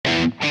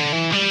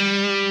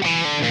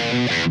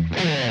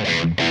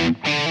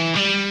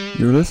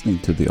You're listening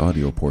to the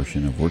audio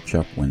portion of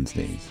Workshop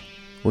Wednesdays.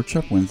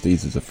 Workshop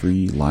Wednesdays is a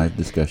free live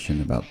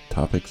discussion about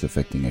topics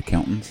affecting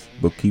accountants,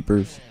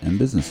 bookkeepers, and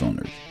business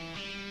owners.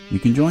 You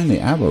can join the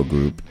ABBO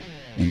group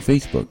in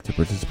Facebook to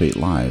participate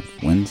live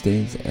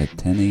Wednesdays at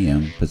 10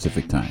 a.m.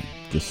 Pacific Time.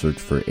 Just search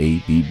for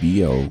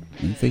ABBO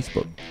in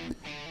Facebook.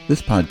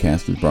 This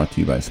podcast is brought to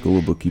you by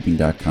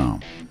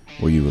schoolofbookkeeping.com,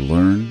 where you will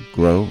learn,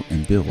 grow,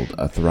 and build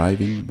a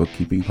thriving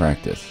bookkeeping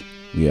practice.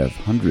 We have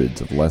hundreds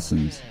of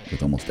lessons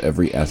with almost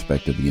every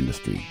aspect of the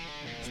industry.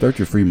 Start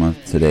your free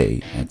month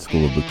today at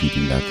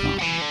schoolofbookkeeping.com.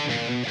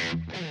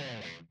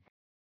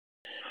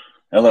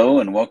 Hello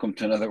and welcome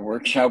to another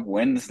Workshop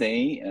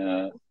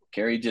Wednesday.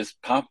 Carrie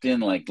just popped in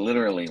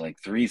literally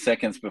 3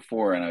 seconds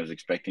before, and I was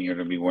expecting her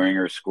to be wearing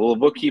her School of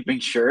Bookkeeping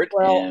shirt.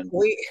 Well, and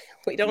we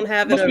don't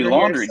have it must over be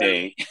laundry here,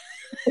 day.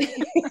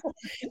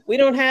 We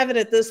don't have it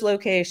at this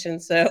location,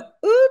 so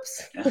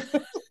oops.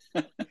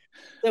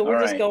 So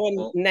we're just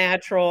going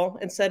natural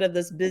instead of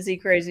this busy,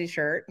 crazy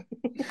shirt.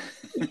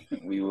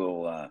 We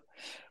will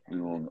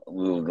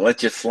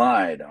let you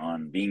slide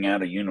on being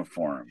out of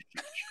uniform.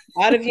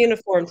 Out of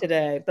uniform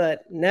today,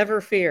 but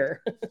never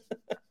fear.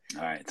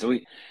 All right, so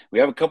we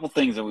have a couple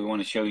things that we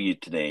want to show you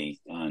today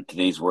on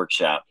today's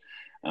workshop.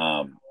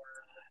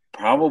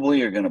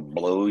 Probably are going to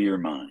blow your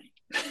mind.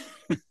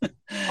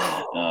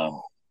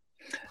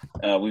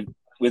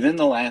 Within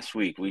the last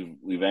week,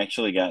 we've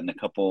actually gotten a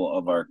couple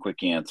of our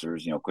quick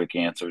answers. Quick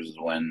answers is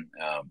when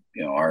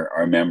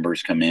our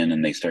members come in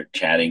and they start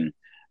chatting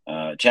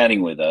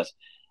with us.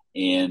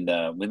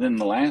 And within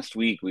the last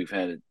week, we've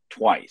had it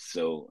twice.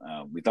 So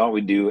we thought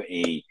we'd do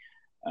a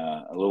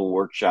little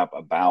workshop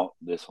about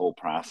this whole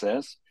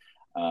process.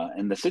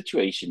 And the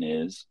situation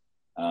is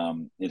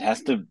it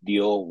has to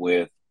deal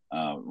with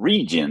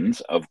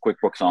regions of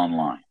QuickBooks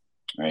Online,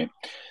 right?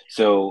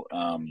 So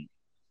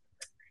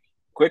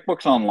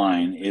QuickBooks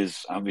Online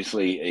is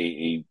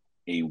obviously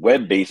a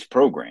web-based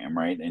program,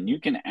 right? And you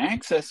can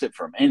access it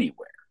from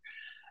anywhere.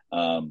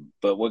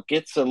 But what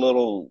gets a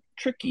little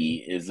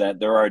tricky is that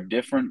there are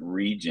different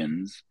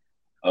regions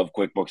of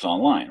QuickBooks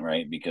Online,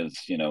 right? Because,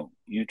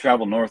 you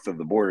travel north of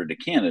the border to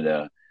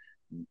Canada,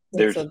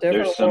 there's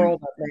some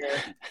world up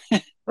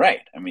there.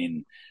 Right. I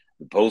mean,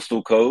 the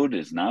postal code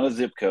is not a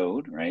zip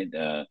code, right?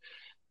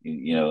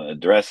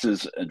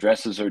 Addresses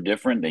are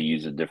different. They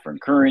use a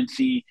different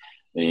currency.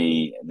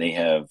 They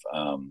have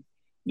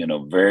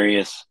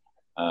various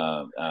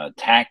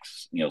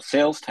tax,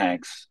 sales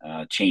tax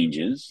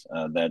changes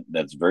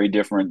that's very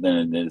different than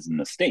it is in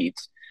the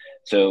States.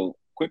 So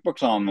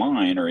QuickBooks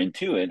Online or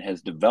Intuit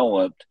has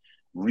developed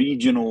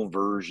regional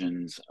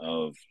versions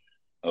of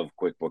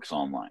QuickBooks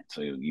Online.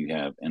 So you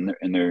have, and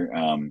they're I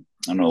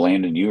don't know,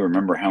 Landon, you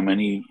remember how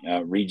many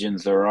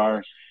regions there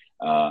are?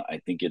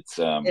 I think it's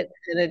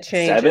it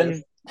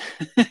changes.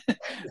 7.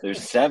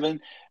 There's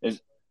 7.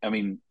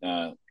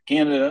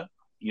 Canada,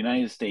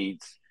 United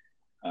States,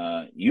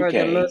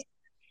 UK,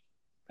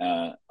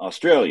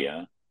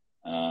 Australia,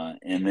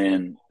 and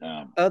then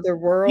other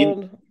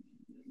world.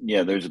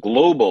 There's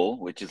global,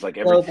 which is like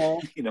everything,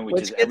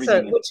 which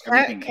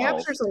everything,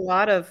 captures a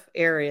lot of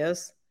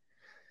areas.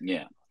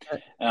 Yeah,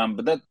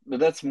 but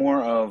that's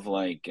more of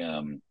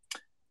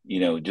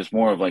just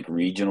more of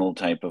regional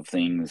type of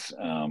things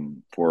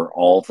for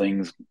all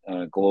things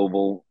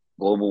global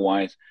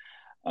wise,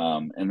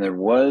 and there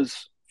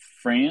was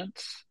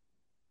France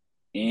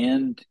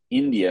and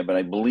India, but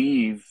I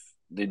believe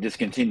they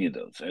discontinued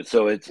those.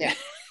 So it's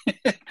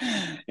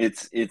it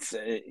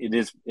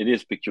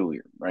is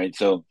peculiar, right?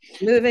 So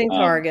moving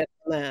target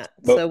on that.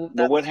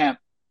 But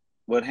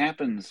what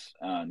happens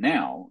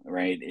now,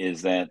 right,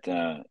 is that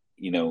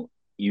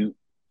you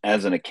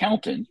as an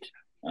accountant,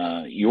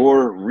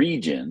 your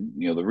region,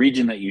 the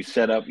region that you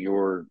set up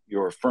your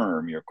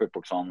firm, your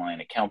QuickBooks Online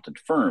accountant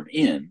firm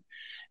in,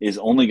 is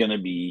only going to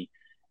be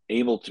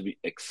able to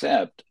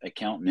accept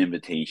accountant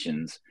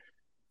invitations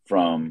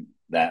from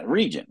that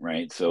region,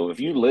 right? So if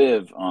you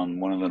live on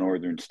one of the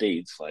northern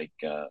states like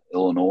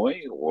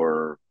Illinois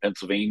or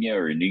Pennsylvania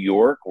or New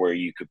York, where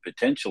you could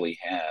potentially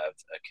have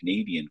a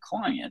Canadian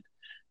client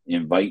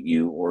invite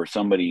you, or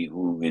somebody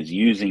who is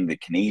using the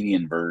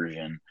Canadian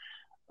version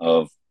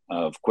of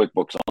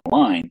QuickBooks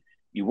Online,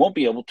 you won't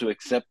be able to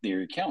accept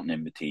their accountant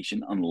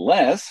invitation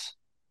unless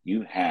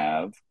you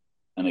have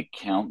an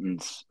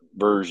accountant's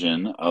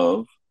version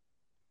of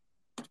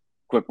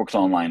QuickBooks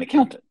Online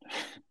Accountant,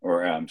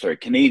 or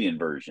Canadian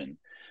version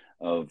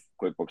of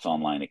QuickBooks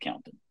Online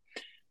Accountant.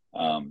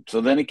 So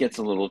then it gets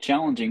a little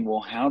challenging. Well,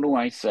 how do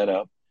I set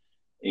up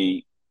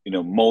a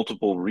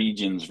multiple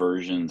regions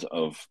versions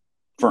of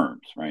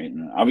firms, right?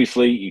 And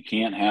obviously you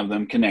can't have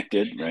them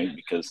connected, right?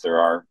 Because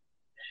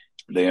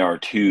they are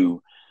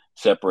two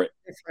separate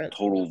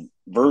total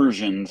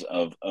versions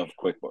of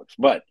QuickBooks.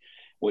 But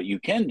what you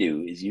can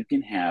do is you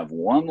can have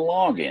one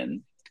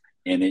login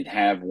and it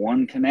have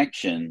one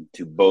connection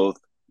to both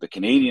the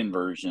Canadian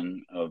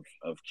version of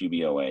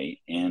QBOA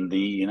and the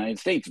United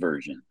States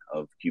version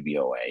of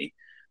QBOA.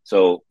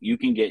 So you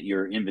can get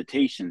your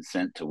invitation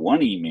sent to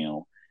one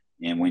email,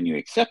 and when you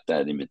accept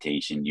that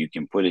invitation, you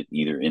can put it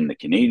either in the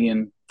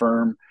Canadian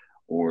firm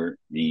or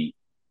the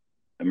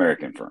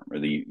American firm or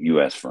the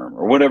U.S. firm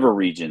or whatever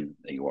region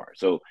that you are.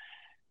 So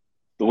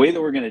the way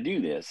that we're going to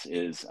do this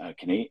is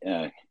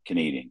Canadian.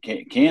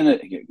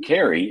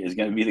 Carrie is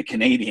going to be the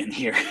Canadian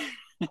here.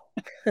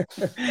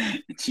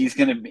 She's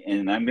going to be,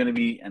 and I'm going to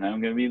be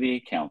the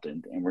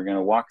accountant, and we're going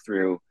to walk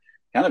through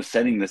kind of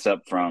setting this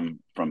up from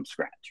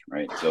scratch,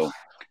 right? So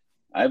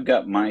I've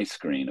got my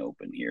screen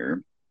open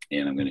here,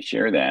 and I'm going to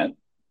share that.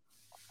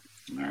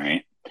 All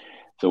right.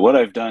 So what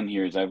I've done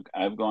here is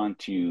I've gone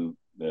to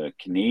the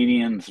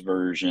Canadians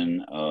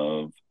version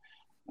of.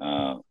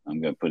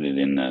 I'm going to put it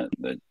in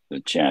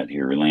the chat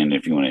here, Landon,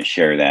 if you want to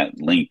share that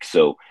link.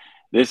 So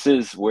this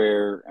is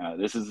where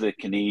this is the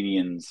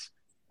Canadians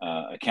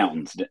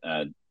accountants,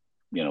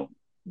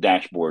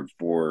 dashboard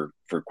for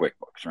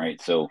QuickBooks,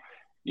 right? So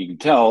you can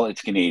tell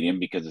it's Canadian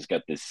because it's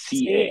got this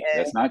CA.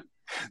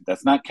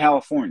 That's not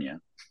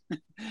California.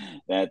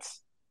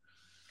 That's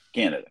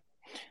Canada.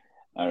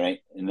 All right.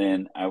 And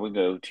then I would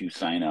go to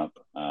sign up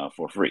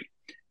for free.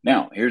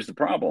 Now, here's the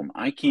problem.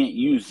 I can't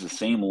use the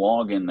same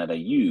login that I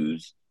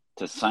use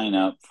to sign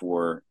up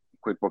for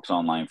QuickBooks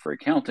Online for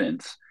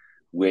Accountants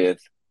with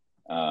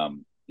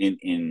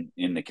in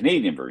the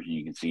Canadian version.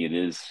 You can see it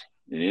is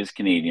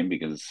Canadian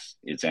because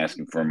it's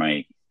asking for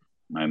my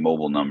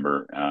mobile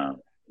number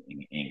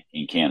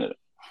in Canada.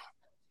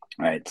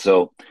 All right.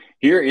 So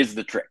here is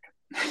the trick.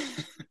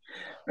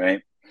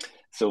 Right.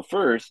 So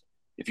first,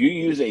 if you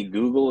use a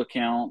Google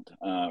account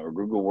or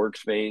Google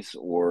Workspace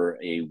or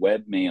a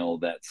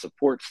webmail that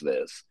supports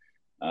this,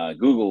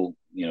 Google,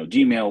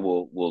 Gmail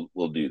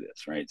will do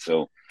this, right?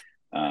 So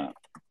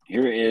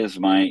here is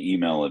my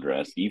email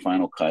address,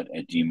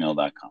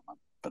 dfinalcut@gmail.com.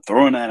 I'm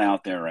throwing that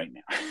out there right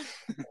now.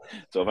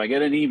 So if I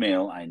get an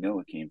email, I know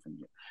it came from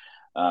you.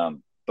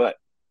 But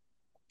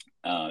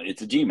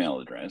it's a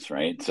Gmail address,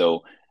 right?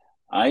 So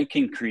I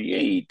can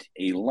create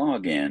a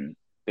login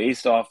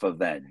based off of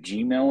that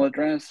Gmail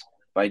address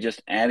by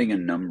just adding a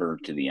number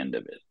to the end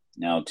of it.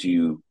 Now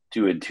to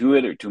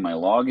Intuit or to my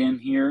login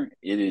here,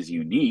 it is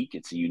unique.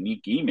 It's a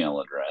unique email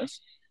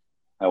address.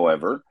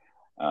 However,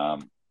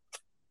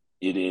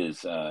 it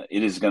is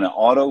going to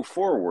auto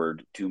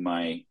forward to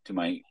my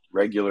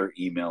regular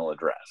email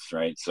address,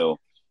 right? So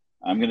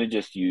I'm going to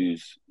just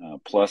use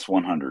plus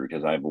 100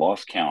 because I've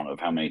lost count of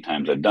how many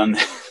times I've done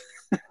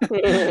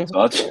this.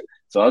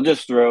 So I'll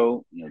just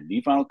throw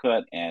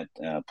dfinalcut at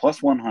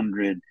plus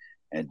 100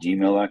 at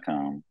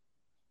gmail.com.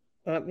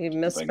 You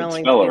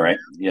misspelling. Spell it right.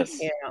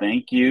 Yes. Yeah.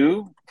 Thank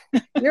you.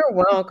 You're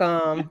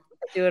welcome.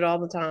 I do it all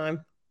the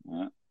time.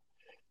 All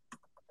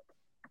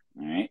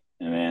right.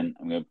 And then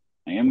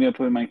I am gonna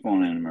put my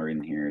phone number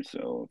in here.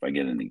 So if I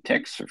get any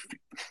texts or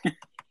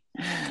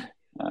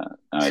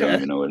I don't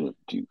even know what to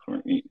do for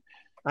me.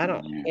 I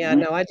don't. Yeah,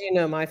 no, I do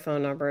know my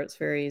phone number. It's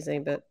very easy,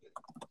 but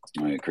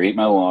I'm gonna create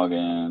my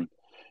login.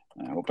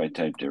 I hope I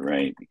typed it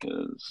right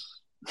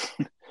because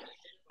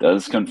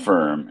does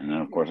confirm, and then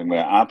of course I'm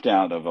going to opt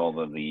out of all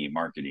of the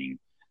marketing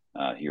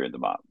here at the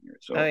bottom here.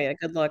 So yeah,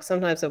 good luck.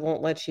 Sometimes it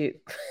won't let you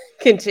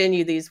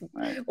continue these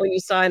right. When you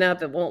sign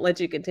up. It won't let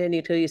you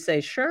continue till you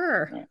say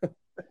sure. Right.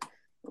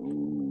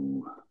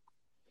 Ooh,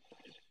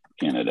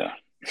 Canada.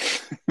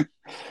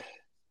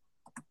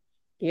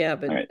 Yeah,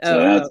 but right,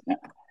 so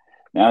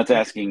now it's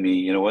asking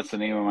me, what's the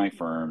name of my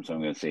firm? So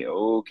I'm going to say,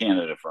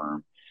 Canada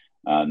firm.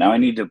 Now I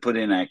need to put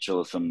in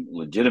some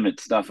legitimate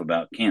stuff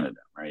about Canada,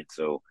 right?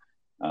 So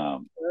I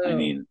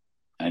need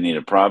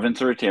a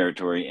province or a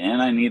territory,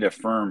 and I need a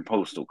firm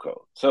postal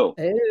code. So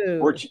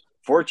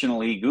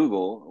fortunately,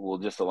 Google will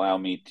just allow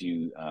me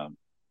to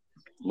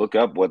look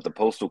up what the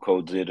postal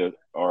codes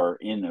are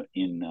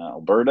in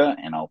Alberta,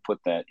 and I'll put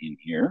that in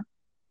here.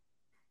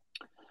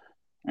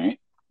 All right.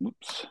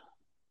 Oops.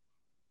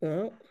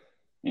 Oh.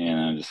 And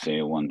I'll just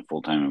say one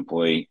full-time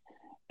employee,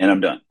 and I'm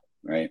done.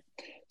 Right.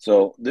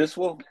 So this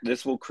will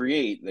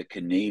create the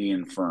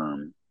Canadian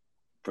firm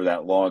for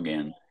that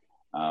login,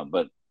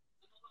 but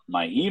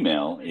my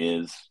email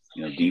is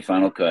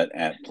dfinalcut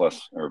at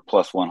plus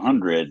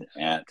 100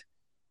 at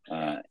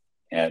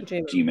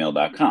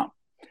gmail.com.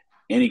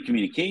 Any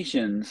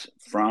communications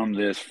from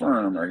this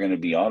firm are going to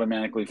be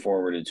automatically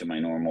forwarded to my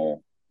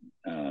normal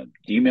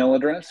Gmail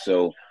address.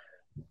 So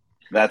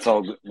that's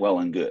all well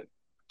and good,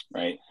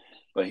 right?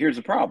 But here's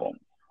the problem.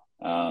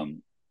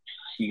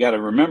 You got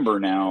to remember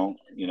now,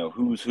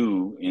 who's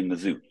who in the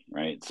zoo,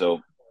 right?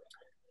 So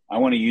I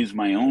want to use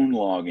my own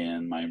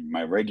login,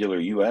 my regular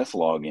US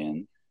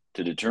login,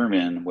 to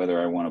determine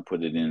whether I want to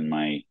put it in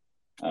my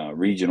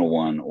regional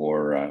one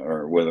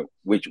or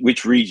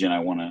which region I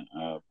want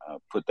to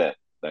put that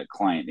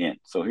client in.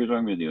 So here's what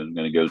I'm going to do. I'm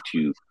going to go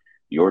to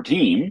your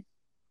team,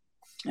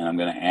 and I'm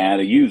going to add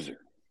a user.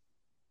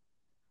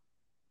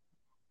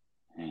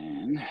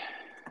 And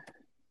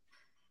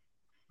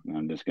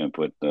I'm just going to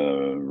put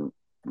the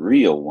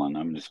real one.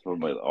 I'm just going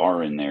to put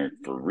R in there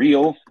for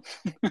real.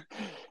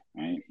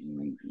 Right.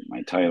 And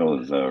my title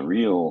is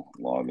real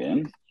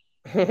login.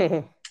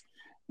 And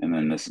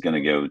then this is going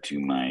to go to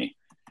my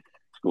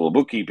School of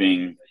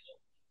Bookkeeping.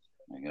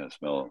 I got to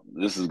spell.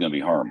 This is going to be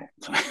horrible.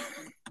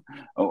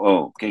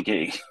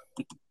 KK.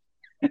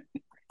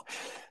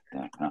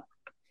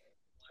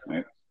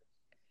 Right.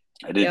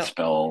 I did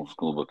spell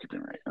school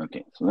bookkeeping right.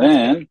 Okay. So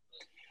then,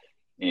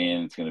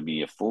 and it's going to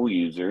be a full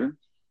user,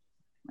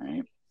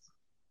 right?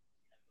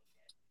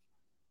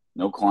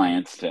 No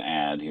clients to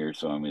add here,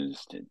 so I'm going to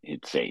just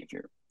hit save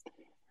here.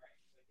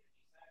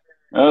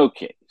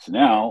 Okay, so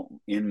now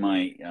in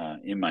my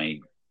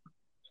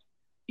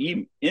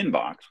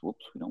inbox,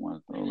 whoops, we don't want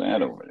to throw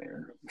that over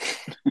there.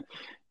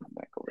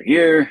 Back over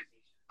here.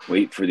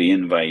 Wait for the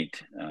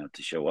invite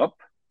to show up,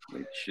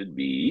 which should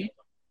be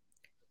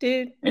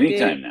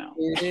anytime now.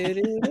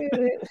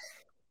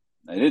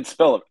 I did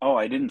spell it. Oh,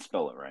 I didn't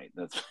spell it right.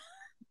 That's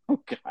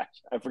oh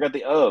gosh, I forgot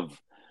the of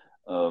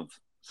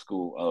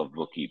School of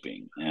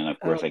Bookkeeping, and of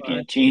course I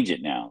can't change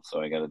it now,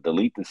 so I got to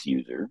delete this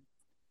user.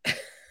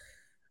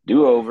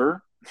 Do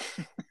over.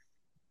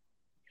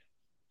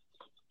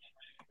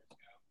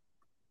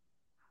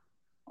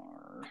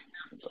 R,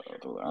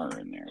 throw the R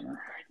in there,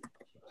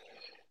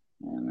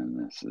 and then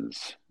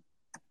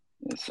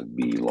this would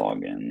be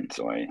login.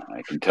 So I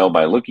can tell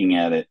by looking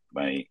at it,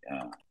 by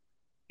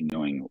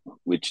knowing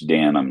which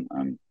Dan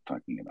I'm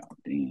talking about.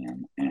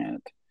 Dan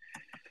at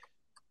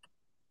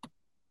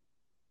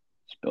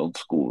spelled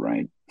school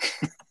right.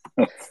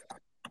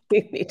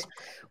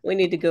 we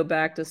need to go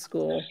back to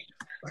school.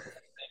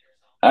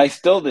 I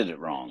still did it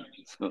wrong.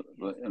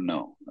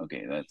 No,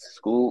 okay, that's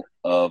School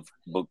of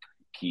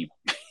Bookkeeping.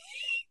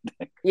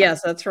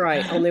 Yes, that's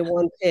right. Only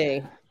one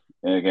P.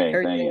 Okay,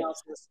 thank you.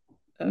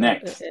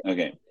 Next,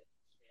 okay.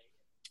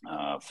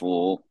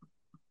 Full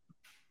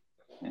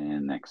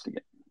and next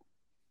again.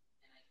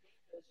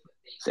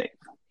 Save.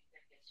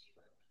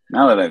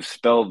 Now that I've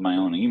spelled my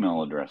own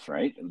email address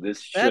right,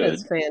 this should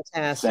is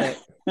fantastic.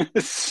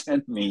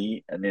 Send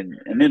me an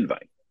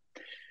invite.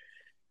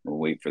 We'll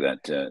wait for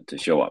that to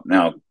show up.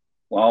 Now,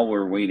 while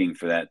we're waiting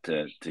for that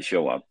to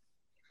show up,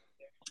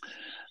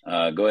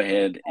 go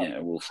ahead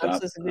and we'll stop. I'm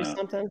supposed to do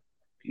something?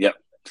 Yep.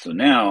 So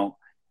now,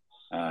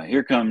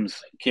 here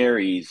comes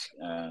Carrie's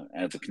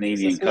as a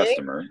Canadian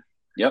customer.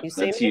 Yep,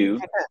 that's you.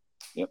 Okay.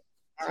 Yep.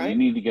 All so right. You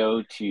need to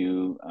go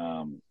to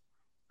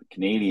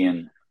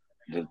Canadian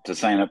to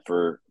sign up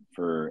for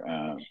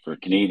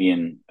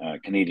Canadian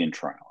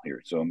trial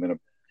here. So I'm going to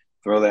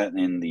throw that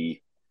in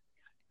the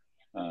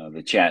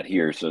chat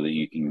here so that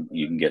you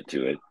can get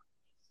to it.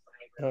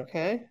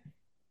 Okay.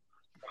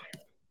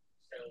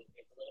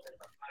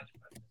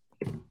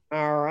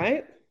 All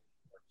right.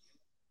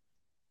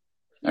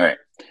 All right.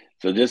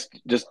 So just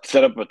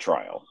set up a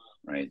trial,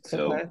 right?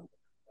 So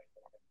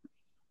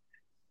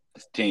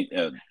just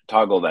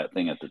toggle that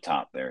thing at the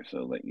top there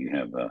so that you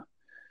have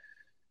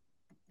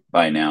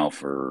buy now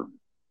for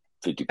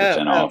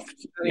 50% off.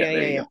 Yeah,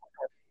 there you go.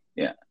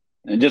 Yeah,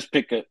 and just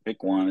pick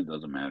one. It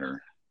doesn't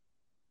matter.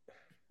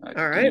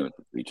 All right. With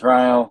the free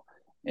trial,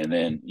 and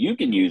then you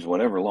can use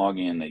whatever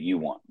login that you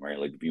want, right?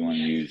 Like if you want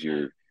to use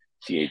your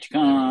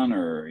CHCon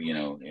or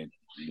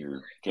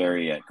your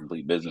Carrie at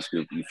Complete Business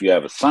Group. If you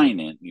have a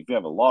sign-in, if you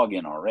have a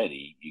login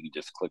already, you can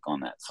just click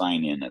on that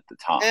sign-in at the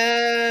top.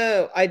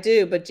 Oh, I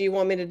do. But do you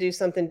want me to do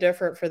something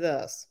different for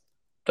this?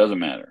 Doesn't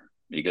matter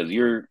because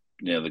you're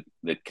the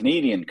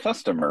Canadian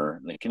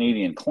customer, the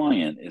Canadian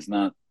client is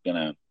not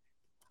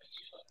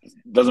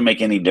doesn't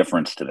make any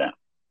difference to them.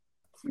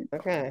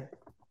 Okay.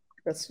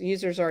 This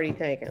user's already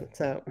taken,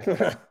 so.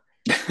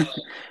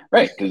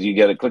 Right, because you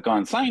got to click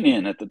on sign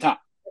in at the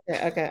top.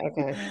 Okay.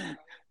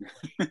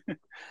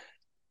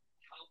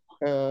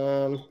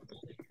 All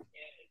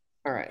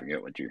right. I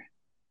forget what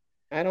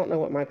I don't know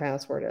what my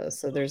password is,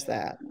 so there's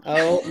that.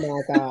 Oh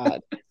my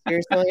God.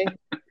 Seriously?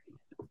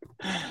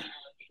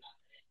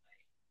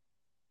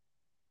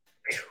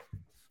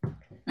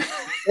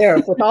 There,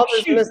 with all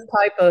those missed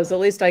typos, at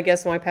least I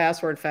guess my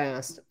password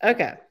fast.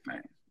 Okay.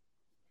 Right.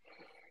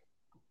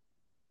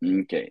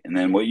 Okay, and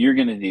then what you're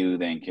going to do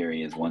then,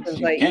 Carrie, is once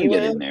you can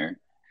get in there,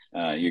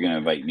 you're going to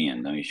invite me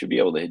in. Now you should be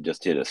able to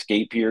just hit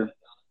escape here.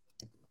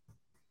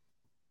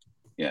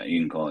 Yeah,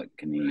 you can call it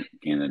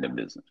Canada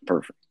Business.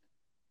 Perfect.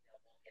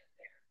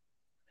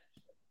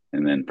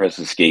 And then press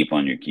escape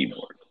on your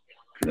keyboard.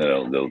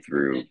 That'll go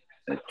through.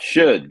 It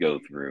should go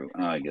through.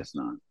 Oh, I guess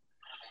not.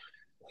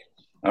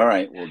 All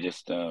right, we'll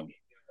just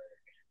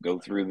go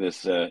through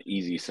this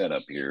easy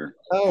setup here.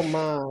 Oh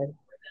my!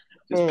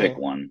 Just pick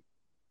one.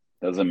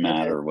 Doesn't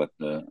matter what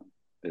the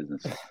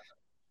business is.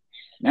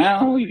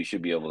 Now you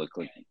should be able to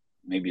click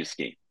maybe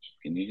escape.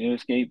 Can you do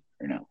escape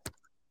or no?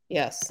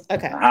 Yes.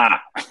 Okay.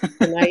 Aha.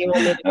 And now you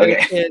want me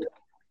to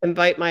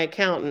invite my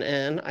accountant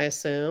in, I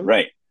assume.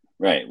 Right.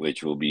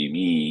 Which will be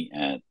me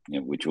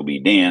which will be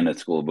Dan at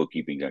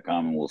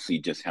schoolofbookkeeping.com, and we'll see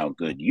just how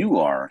good you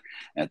are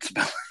at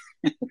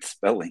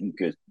spelling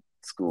good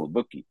School of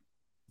Bookkeeping.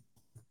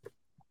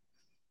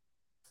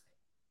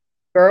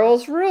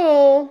 Girls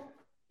rule.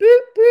 Boop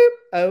boop.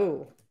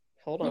 Oh,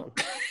 hold on.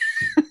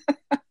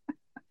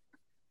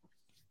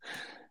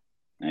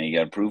 Now you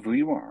got to prove who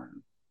you are.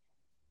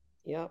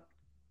 Yep.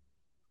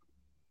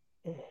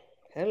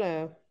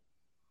 Hello.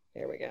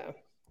 Here we go.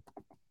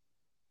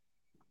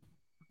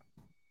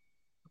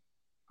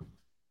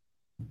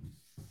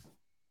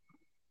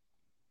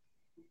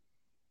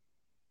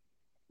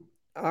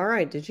 All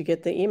right. Did you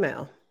get the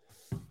email?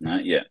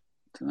 Not yet.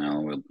 So now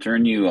we'll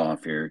turn you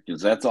off here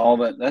because that's all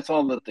that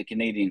the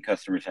Canadian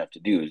customers have to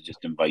do is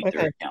just invite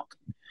their account.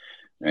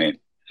 Right.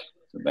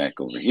 So back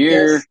over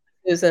here.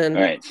 Yes, Susan.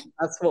 All right.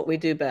 That's what we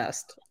do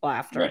best.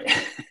 Laughter.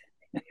 Right.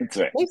 That's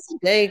right. Makes the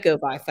day go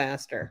by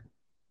faster.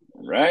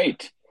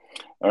 Right.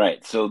 All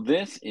right. So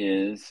this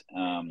is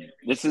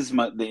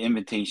the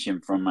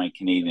invitation from my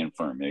Canadian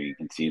firm. There you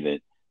can see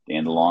that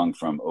Dan DeLong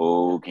from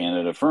O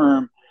Canada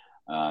Firm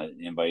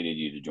invited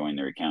you to join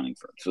their accounting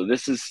firm. So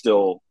this is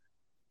still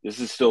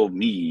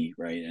me,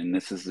 right? And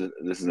this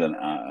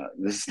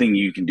is thing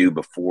you can do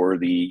before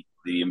the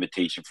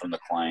invitation from the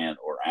client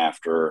or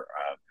after,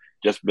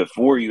 just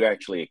before you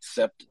actually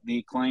accept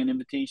the client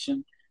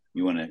invitation.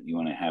 You want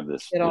to have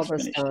this finished.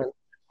 All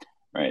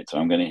right, so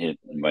I'm going to hit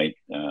invite,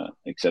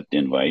 accept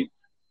invite,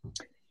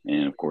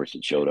 and of course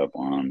it showed up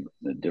on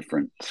the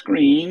different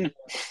screen,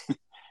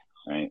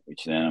 right?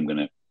 Which then I'm going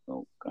to,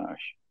 oh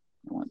gosh,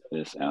 I want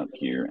this out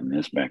here and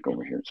this back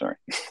over here. Sorry.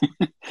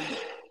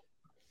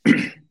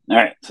 All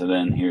right, so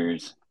then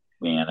here's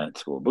Dan at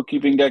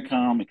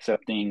schoolbookkeeping.com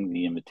accepting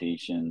the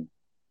invitation.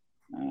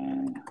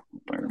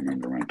 If I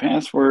remember my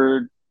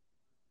password.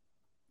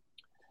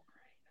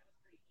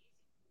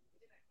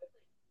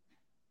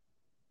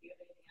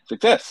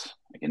 Success.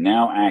 I can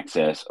now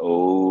access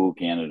O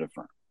Canada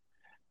Firm,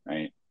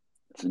 right?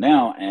 So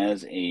now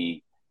as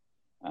a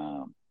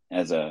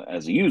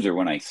user,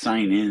 when I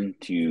sign in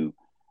to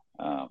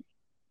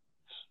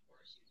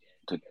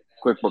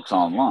QuickBooks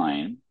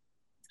Online,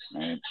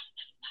 right?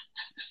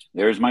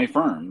 There's my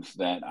firms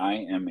that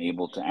I am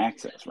able to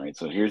access, right?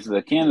 So here's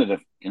the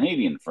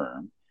Canadian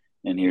firm,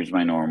 and here's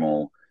my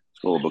normal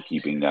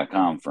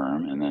schoolbookkeeping.com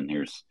firm, and then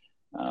here's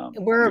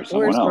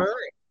someone else.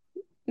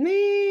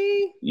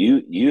 Me.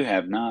 You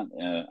have not.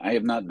 I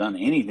have not done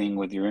anything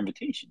with your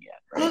invitation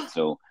yet, right?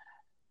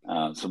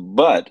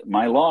 But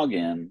my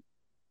login,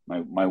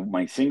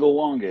 my single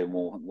login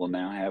will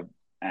now have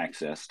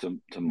access to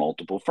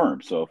multiple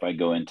firms. So if I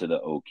go into the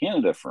O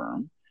Canada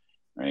firm,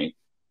 right,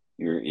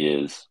 here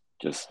is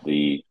just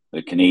the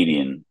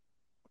Canadian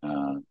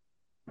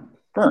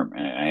firm.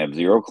 And I have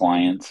 0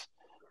 clients,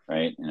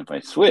 right? And if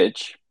I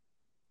switch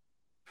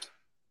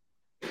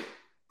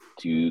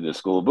to the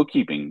School of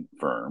Bookkeeping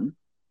firm,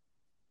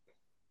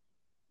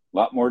 a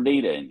lot more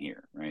data in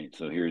here, right?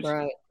 So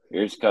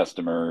here's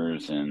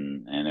customers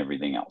and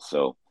everything else.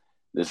 So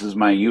this is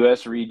my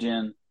U.S.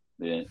 region,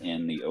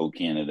 and the O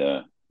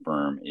Canada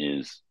firm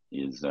is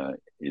the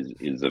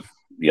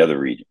other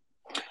region.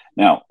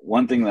 Now,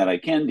 one thing that I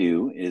can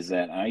do is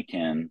that I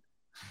can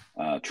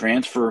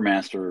transfer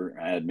master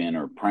admin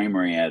or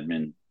primary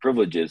admin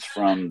privileges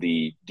from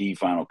the D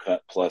Final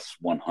Cut Plus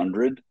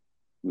 100,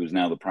 who is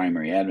now the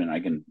primary admin. I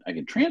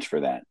can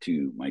transfer that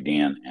to my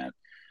Dan at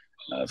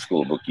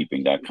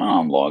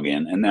schoolofbookkeeping.com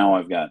login, and now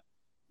I've got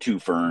 2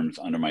 firms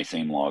under my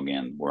same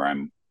login where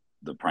I'm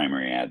the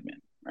primary admin,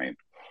 right?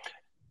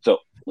 So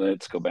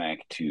let's go back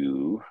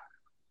to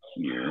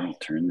here. I'll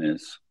turn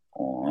this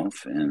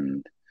off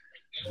and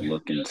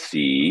look and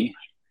see.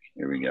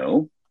 Here we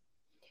go.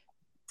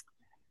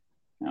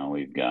 Now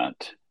we've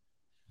got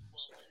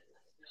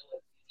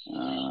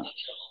trying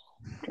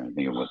to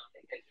think of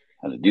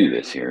how to do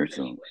this here.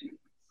 So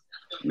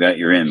you got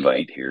your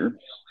invite here.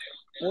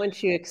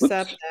 Once you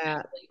accept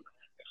that,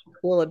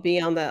 will it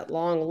be on that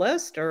long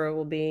list, or it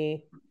will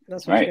be?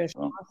 That's what right.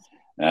 Well,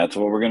 that's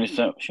what we're going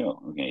to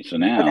show. Okay. So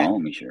now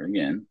let me share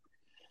again.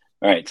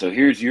 All right. So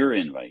here's your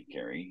invite,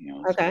 Carrie.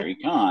 So Carrie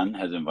Kahn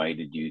has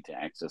invited you to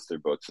access their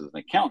books as an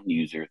accountant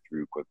user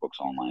through QuickBooks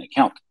Online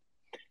Account.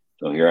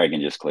 So here I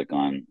can just click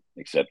on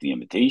accept the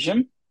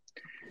invitation.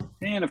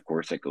 And of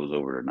course, that goes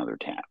over to another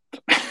tab.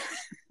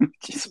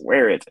 Just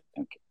where is it?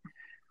 Okay.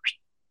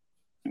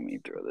 Let me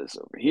throw this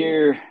over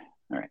here.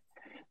 All right.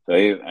 So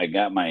I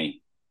got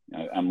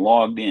I'm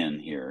logged in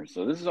here.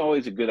 So this is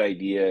always a good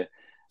idea,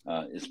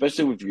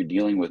 especially if you're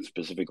dealing with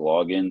specific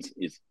logins,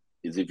 is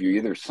if you're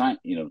either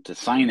to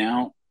sign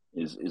out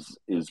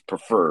is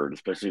preferred,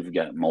 especially if you've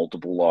got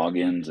multiple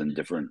logins and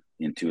different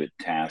Intuit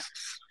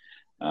tasks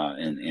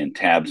and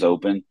tabs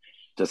open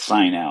to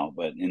sign out.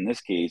 But in this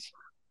case,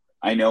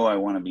 I know I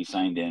want to be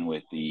signed in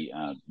with the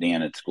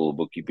Dan at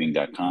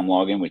schoolofbookkeeping.com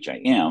login, which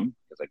I am,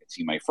 because I can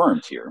see my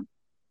firms here.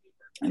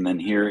 And then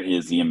here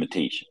is the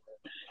invitation.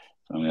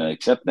 So I'm going to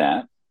accept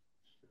that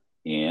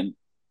and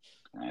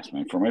ask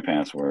for my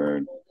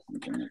password. I'm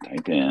going to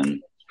type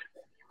in.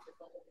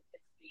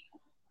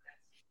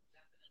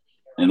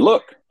 And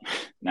look,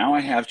 now I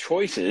have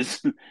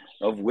choices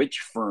of which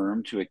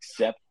firm to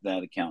accept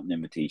that accountant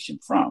invitation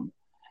from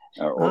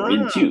or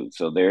into.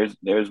 So there's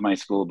my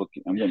school book.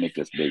 I'm going to make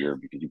this bigger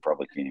because you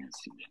probably can't even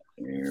see it.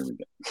 There we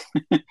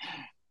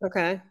go.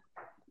 Okay.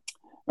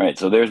 All right,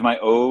 so there's my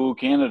O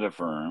Canada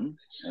firm,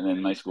 and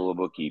then my School of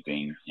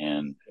Bookkeeping.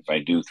 And if I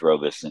do throw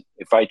this in,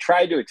 if I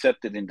try to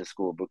accept it into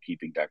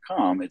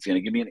schoolofbookkeeping.com, it's going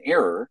to give me an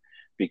error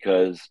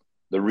because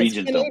the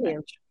regions don't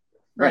match.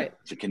 Right.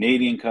 It's a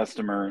Canadian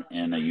customer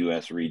and a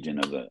U.S. region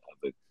of the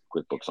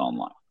QuickBooks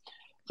Online.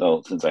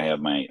 So since I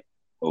have my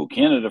O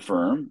Canada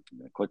firm, I'm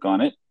going to click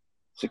on it,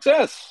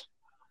 success.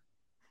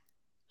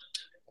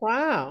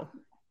 Wow.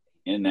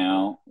 And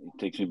now it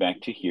takes me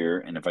back to here.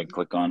 And if I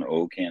click on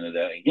O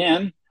Canada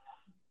again,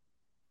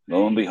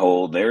 lo and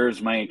behold,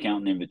 there's my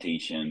accountant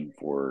invitation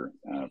for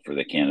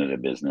the Canada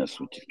business,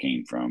 which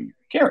came from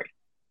Carrie.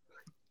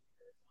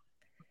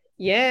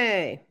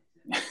 Yay.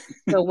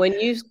 So when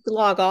you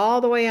log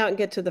all the way out and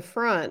get to the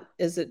front,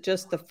 is it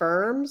just the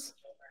firms,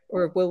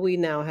 or will we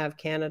now have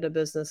Canada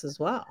business as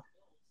well?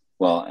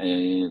 Well,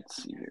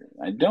 let's see here.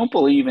 I don't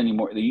believe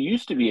anymore. They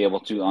used to be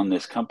able to, on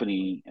this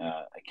company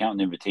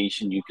accountant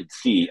invitation, you could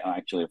see,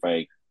 actually, if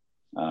I,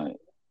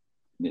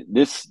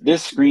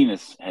 this screen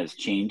has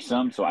changed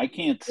some, so I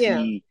can't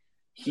see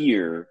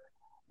here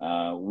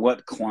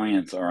what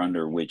clients are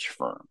under which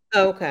firm.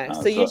 Okay.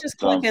 So you just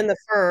click in the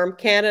firm,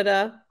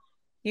 Canada,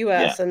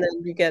 US, and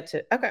then you get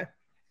to, okay.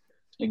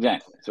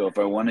 Exactly. So if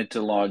I wanted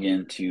to log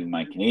into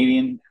my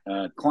Canadian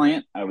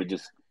client, I would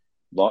just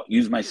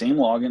use my same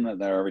login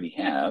that I already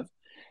have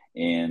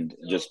and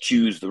just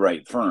choose the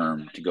right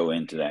firm to go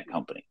into that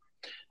company.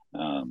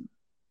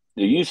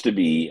 There used to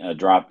be a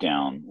drop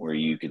down where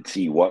you could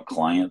see what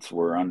clients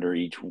were under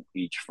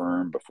each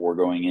firm before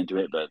going into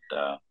it, but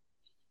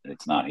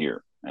it's not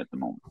here at the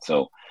moment.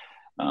 So,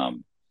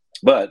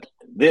 but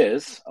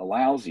this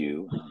allows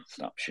you,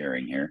 stop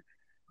sharing here.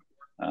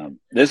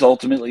 This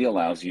ultimately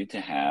allows you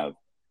to have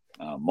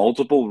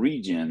multiple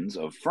regions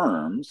of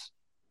firms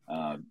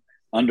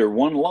under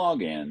one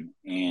login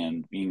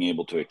and being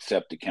able to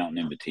accept accountant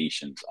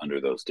invitations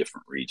under those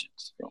different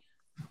regions. So.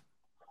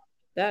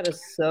 That is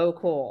so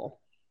cool.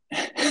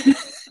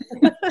 I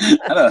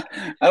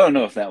don't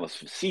know if that was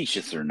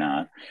facetious or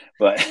not,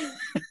 but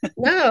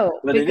no,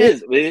 but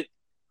because... it is.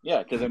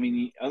 Because I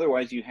mean,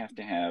 otherwise you have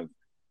to have,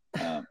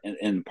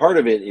 and part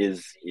of it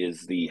is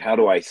the how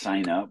do I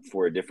sign up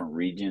for a different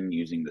region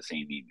using the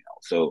same email.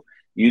 So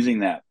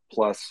using that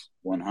plus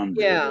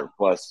 100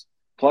 or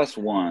plus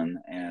one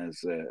as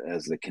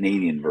the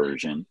Canadian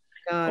version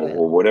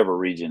or whatever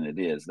region it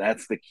is.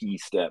 That's the key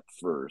step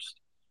first,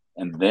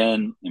 and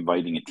then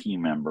inviting a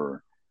team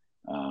member,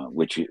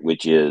 which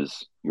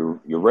is your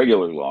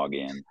regular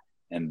login,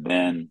 and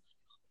then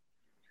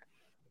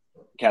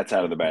cat's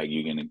out of the bag.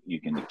 You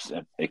can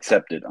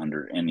accept it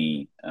under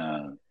any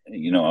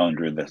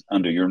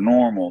under your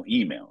normal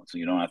email, so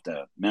you don't have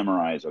to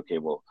memorize. Okay,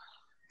 well,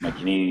 my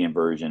Canadian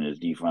version is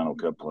D Final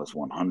Cut plus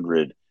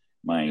 100.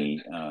 My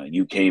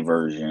UK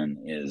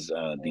version is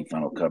D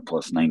Final Cut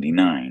plus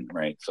 99,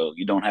 right? So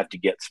you don't have to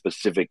get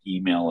specific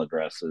email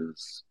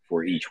addresses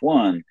for each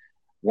one.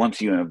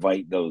 Once you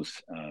invite those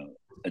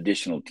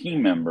additional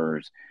team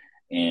members,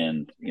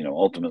 and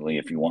ultimately,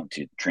 if you want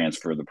to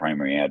transfer the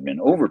primary admin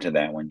over to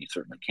that one, you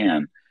certainly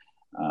can,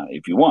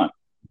 if you want.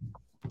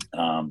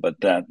 But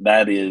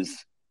that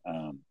is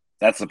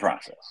that's the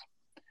process.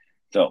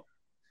 So,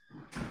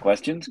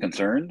 questions,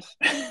 concerns?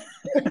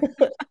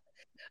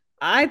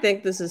 I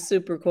think this is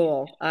super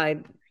cool. I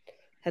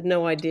had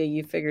no idea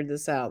you figured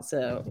this out.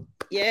 So,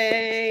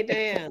 yay,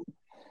 Dan.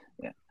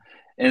 Yeah,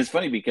 and it's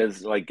funny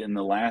because, like, in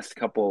the last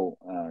couple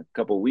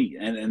weeks,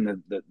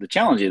 and the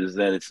challenge is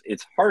that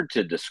it's hard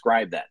to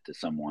describe that to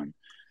someone.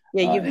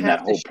 Yeah, you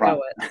have to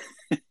show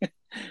it.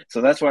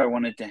 So that's why I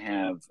wanted to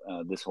have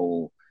this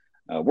whole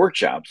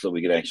workshop so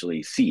we could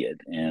actually see it.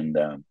 And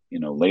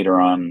later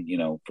on,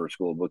 for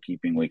School of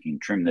Bookkeeping, we can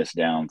trim this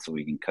down so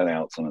we can cut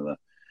out some of the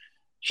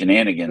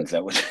shenanigans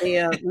that was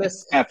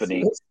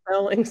happening.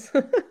 Misspellings.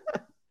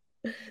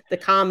 The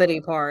comedy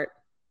part.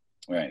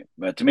 Right.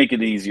 But to make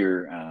it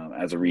easier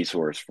as a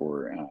resource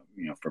for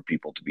for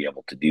people to be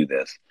able to do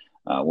this,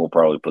 we'll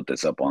probably put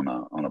this up on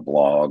a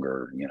blog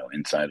or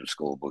inside of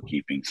School of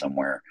Bookkeeping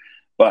somewhere.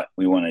 But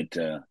we wanted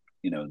to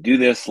do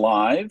this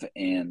live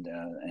and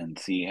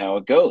see how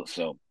it goes.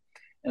 So,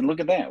 and look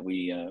at that,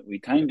 we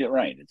timed it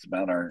right. It's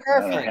about our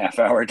half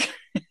hour.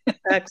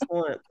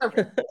 Excellent.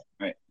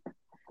 Right.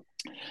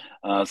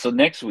 So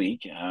next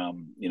week,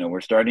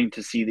 we're starting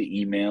to see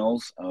the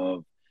emails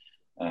of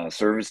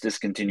service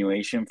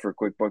discontinuation for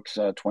QuickBooks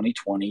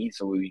 2020.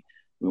 So we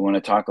want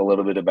to talk a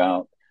little bit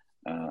about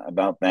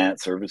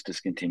that service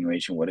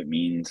discontinuation, what it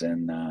means,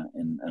 and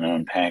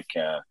unpack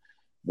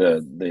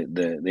the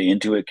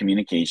Intuit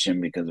communication,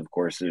 because of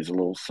course there's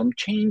some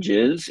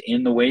changes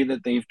in the way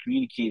that they've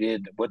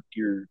communicated what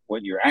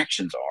your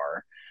actions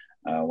are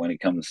when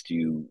it comes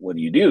to what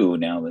do you do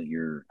now that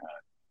your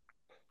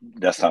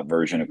desktop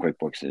version of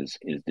QuickBooks is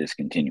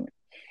discontinuing.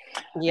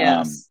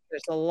 Yes,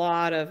 there's a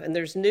lot of, and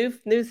there's new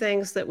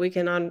things that we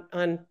can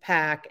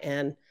unpack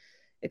and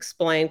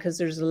explain, because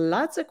there's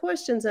lots of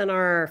questions in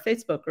our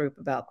Facebook group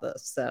about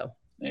this. So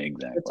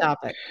exactly, the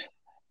topic.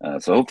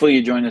 So hopefully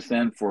you join us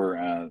then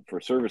for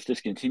Service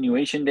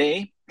Discontinuation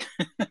Day.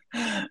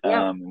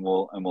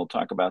 We'll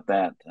talk about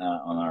that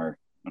on our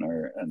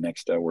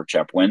next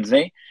workshop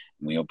Wednesday.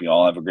 And we hope you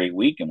all have a great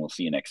week, and we'll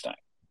see you next time.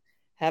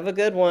 Have a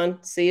good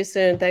one. See you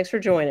soon. Thanks for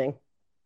joining.